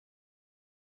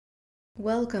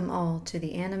Welcome all to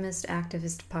the Animist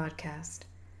Activist Podcast.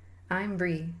 I'm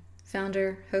Bree,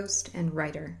 founder, host, and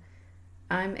writer.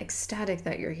 I'm ecstatic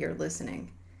that you're here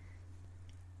listening.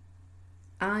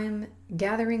 I'm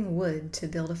gathering wood to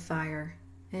build a fire,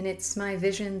 and it's my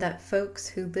vision that folks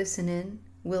who listen in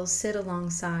will sit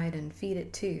alongside and feed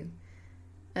it too.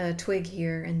 A twig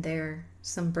here and there,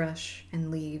 some brush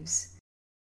and leaves.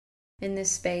 In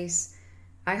this space,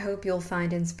 I hope you'll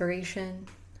find inspiration,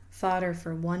 fodder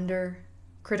for wonder,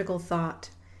 critical thought,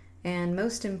 and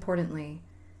most importantly,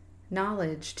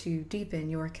 knowledge to deepen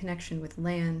your connection with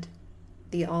land,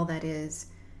 the all that is,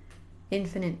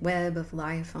 infinite web of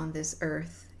life on this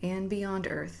earth and beyond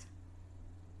earth,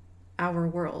 our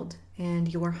world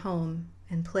and your home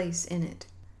and place in it.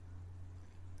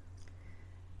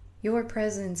 Your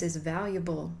presence is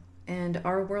valuable, and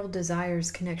our world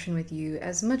desires connection with you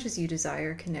as much as you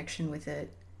desire connection with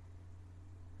it.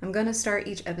 I'm going to start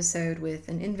each episode with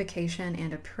an invocation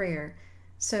and a prayer,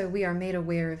 so we are made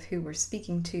aware of who we're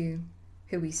speaking to,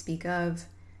 who we speak of,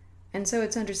 and so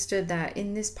it's understood that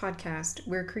in this podcast,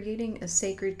 we're creating a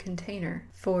sacred container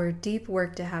for deep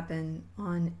work to happen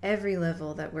on every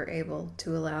level that we're able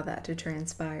to allow that to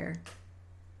transpire.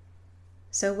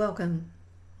 So welcome,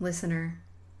 listener,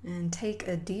 and take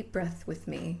a deep breath with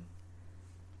me.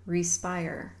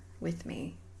 Respire with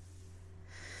me.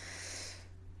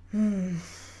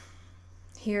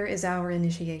 Here is our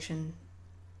initiation.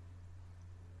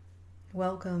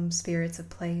 Welcome, spirits of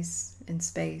place and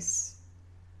space.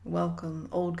 Welcome,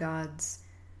 old gods.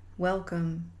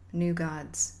 Welcome, new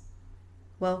gods.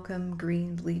 Welcome,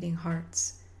 green bleeding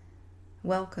hearts.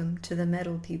 Welcome to the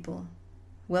metal people.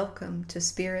 Welcome to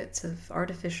spirits of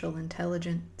artificial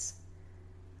intelligence.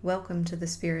 Welcome to the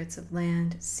spirits of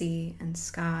land, sea, and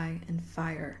sky, and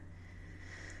fire.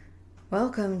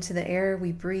 Welcome to the air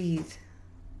we breathe.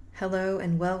 Hello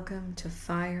and welcome to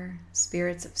fire,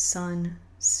 spirits of sun,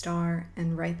 star,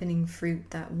 and ripening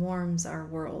fruit that warms our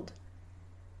world.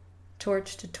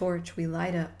 Torch to torch we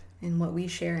light up in what we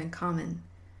share in common.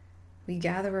 We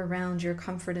gather around your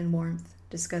comfort and warmth,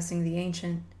 discussing the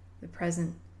ancient, the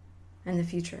present, and the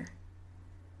future.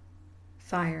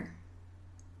 Fire,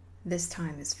 this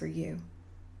time is for you.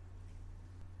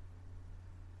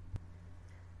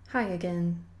 Hi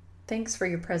again. Thanks for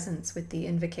your presence with the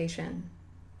invocation.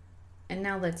 And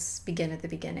now let's begin at the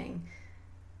beginning.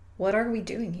 What are we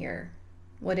doing here?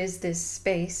 What is this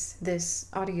space, this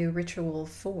audio ritual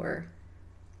for?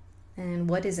 And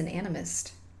what is an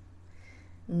animist?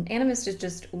 An animist is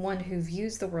just one who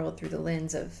views the world through the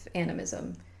lens of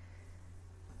animism,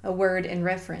 a word in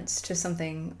reference to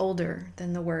something older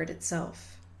than the word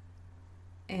itself.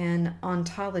 An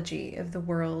ontology of the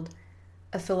world,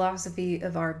 a philosophy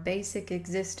of our basic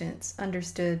existence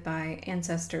understood by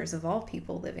ancestors of all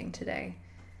people living today.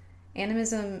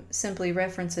 Animism simply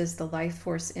references the life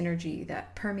force energy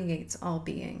that permeates all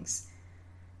beings.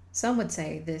 Some would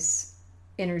say this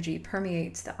energy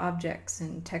permeates the objects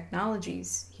and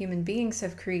technologies human beings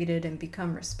have created and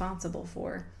become responsible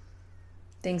for.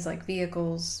 Things like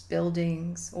vehicles,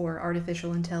 buildings, or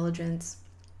artificial intelligence,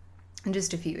 and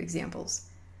just a few examples.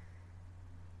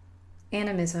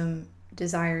 Animism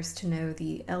desires to know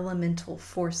the elemental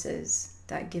forces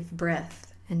that give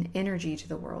breath and energy to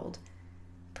the world,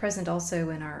 present also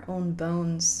in our own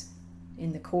bones,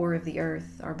 in the core of the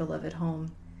earth, our beloved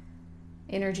home.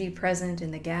 Energy present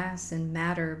in the gas and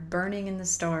matter burning in the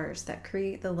stars that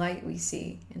create the light we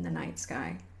see in the night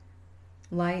sky.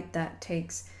 Light that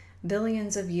takes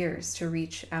billions of years to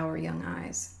reach our young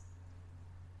eyes.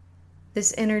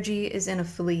 This energy is in a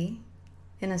flea,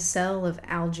 in a cell of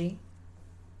algae,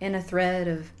 in a thread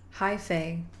of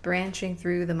hyphae branching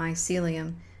through the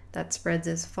mycelium that spreads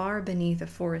as far beneath a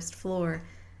forest floor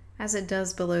as it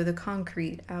does below the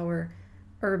concrete our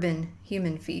urban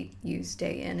human feet use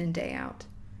day in and day out.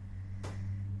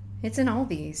 It's in all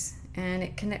these, and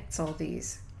it connects all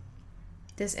these.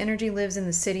 This energy lives in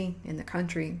the city, in the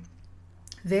country,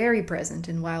 very present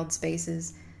in wild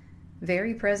spaces,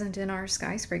 very present in our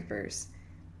skyscrapers.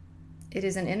 It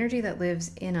is an energy that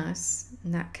lives in us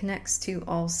and that connects to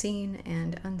all seen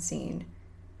and unseen.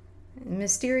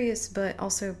 Mysterious, but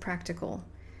also practical.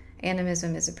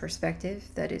 Animism is a perspective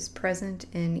that is present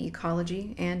in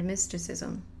ecology and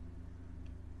mysticism.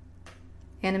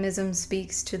 Animism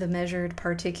speaks to the measured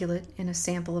particulate in a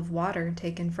sample of water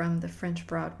taken from the French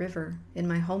Broad River in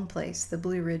my home place, the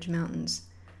Blue Ridge Mountains.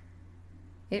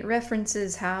 It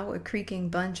references how a creaking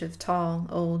bunch of tall,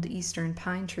 old eastern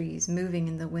pine trees moving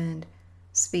in the wind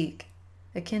speak,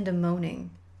 akin to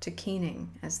moaning, to keening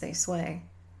as they sway.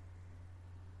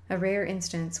 A rare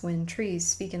instance when trees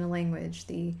speak in a language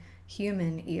the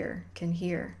human ear can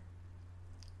hear.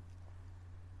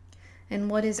 And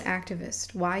what is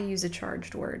activist? Why use a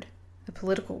charged word, a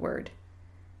political word?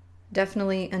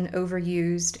 Definitely an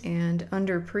overused and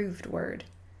underproved word.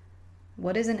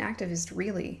 What is an activist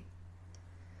really?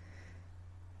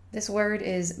 This word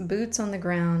is boots on the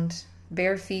ground,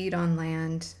 bare feet on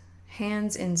land,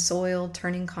 hands in soil,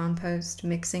 turning compost,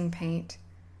 mixing paint.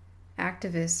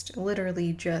 Activist,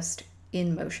 literally just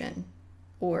in motion,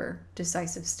 or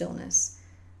decisive stillness,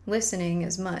 listening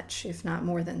as much, if not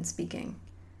more than speaking.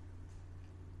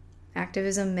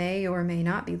 Activism may or may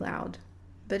not be loud,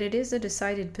 but it is a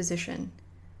decided position.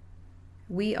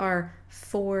 We are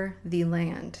for the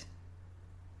land.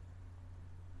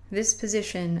 This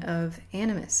position of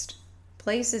animist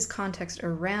places context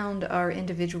around our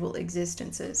individual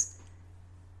existences.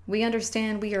 We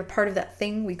understand we are part of that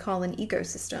thing we call an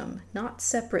ecosystem, not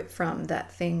separate from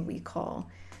that thing we call,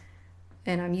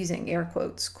 and I'm using air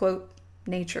quotes, quote,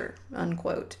 nature,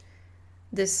 unquote.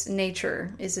 This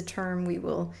nature is a term we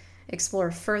will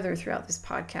explore further throughout this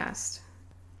podcast.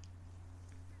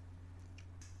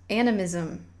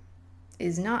 Animism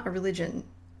is not a religion,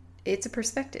 it's a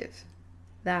perspective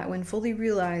that, when fully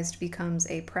realized, becomes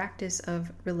a practice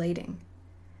of relating.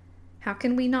 How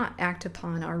can we not act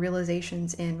upon our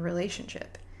realizations in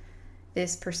relationship?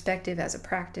 This perspective as a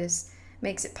practice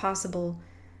makes it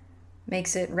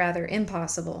rather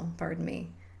impossible,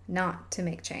 not to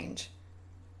make change.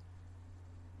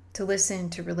 To listen,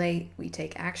 to relate, we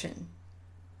take action.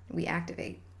 We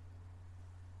activate.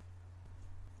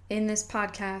 In this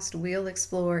podcast, we'll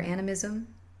explore animism,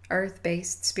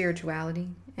 earth-based spirituality,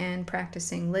 and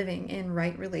practicing living in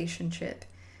right relationship,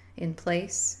 in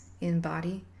place, in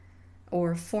body,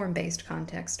 or form-based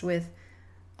context with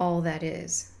all that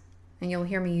is. And you'll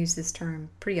hear me use this term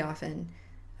pretty often,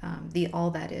 the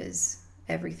all that is,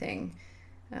 everything,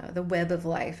 the web of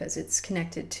life as it's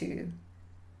connected to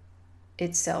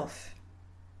itself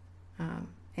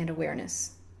and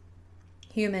awareness,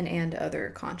 human and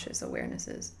other conscious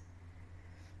awarenesses.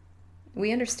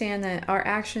 We understand that our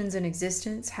actions in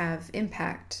existence have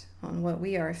impact on what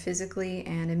we are physically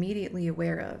and immediately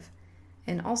aware of,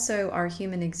 and also our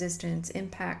human existence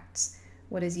impacts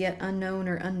what is yet unknown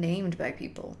or unnamed by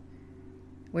people.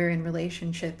 We're in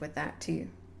relationship with that too.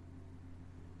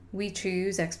 We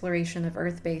choose exploration of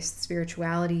earth-based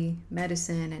spirituality,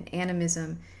 medicine, and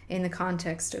animism in the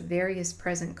context of various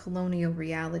present colonial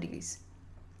realities.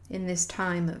 In this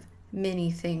time of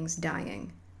many things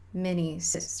dying, many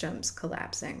systems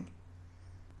collapsing.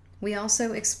 We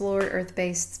also explore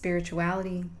earth-based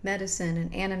spirituality, medicine,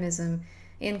 and animism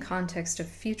in context of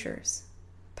futures,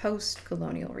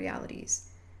 post-colonial realities,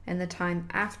 and the time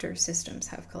after systems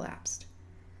have collapsed.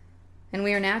 And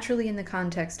we are naturally in the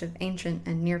context of ancient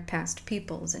and near-past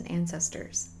peoples and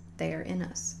ancestors. They are in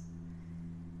us.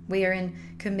 We are in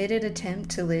committed attempt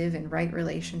to live in right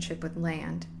relationship with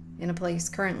land, in a place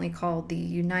currently called the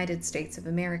United States of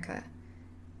America.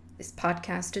 This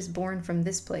podcast is born from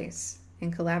this place,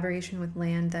 in collaboration with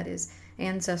land that is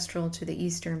ancestral to the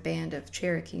eastern band of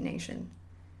Cherokee Nation.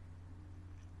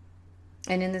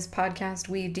 And in this podcast,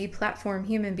 we deplatform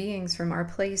human beings from our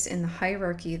place in the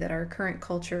hierarchy that our current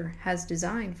culture has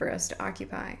designed for us to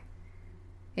occupy.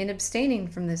 In abstaining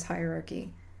from this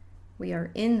hierarchy, we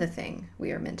are in the thing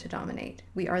we are meant to dominate.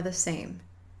 We are the same.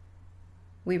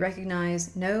 We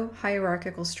recognize no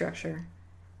hierarchical structure.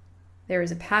 There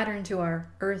is a pattern to our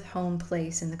earth home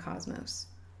place in the cosmos,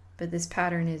 but this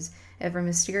pattern is ever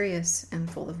mysterious and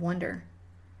full of wonder.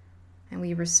 And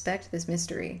we respect this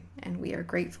mystery, and we are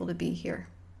grateful to be here.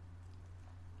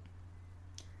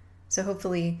 So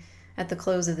hopefully, at the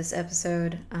close of this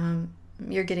episode,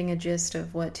 you're getting a gist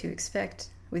of what to expect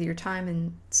with your time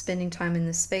and spending time in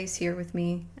this space here with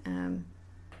me.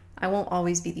 I won't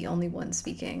always be the only one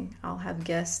speaking. I'll have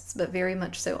guests, but very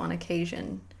much so on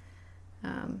occasion.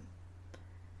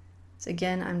 So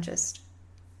again, I'm just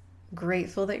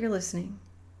grateful that you're listening.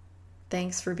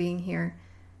 Thanks for being here.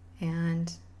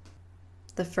 And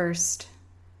the first,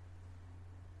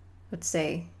 let's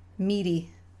say, meaty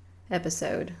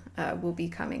episode will be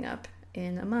coming up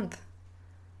in a month.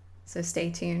 So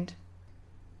stay tuned.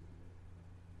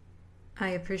 I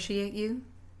appreciate you,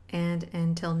 and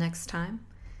until next time,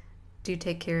 do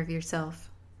take care of yourself.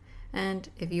 And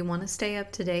if you want to stay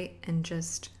up to date and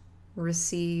just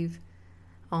receive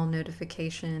all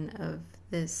notification of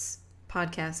this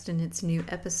podcast and its new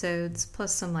episodes,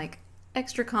 plus some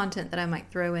extra content that I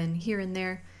might throw in here and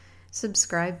there,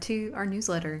 subscribe to our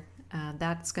newsletter.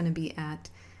 That's going to be at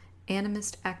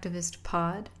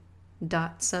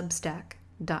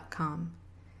animistactivistpod.substack.com.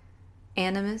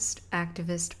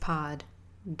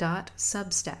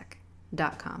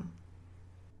 animistactivistpod.substack.com.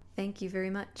 Thank you very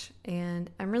much, and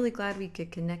I'm really glad we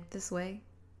could connect this way.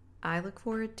 I look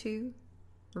forward to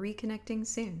reconnecting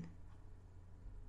soon.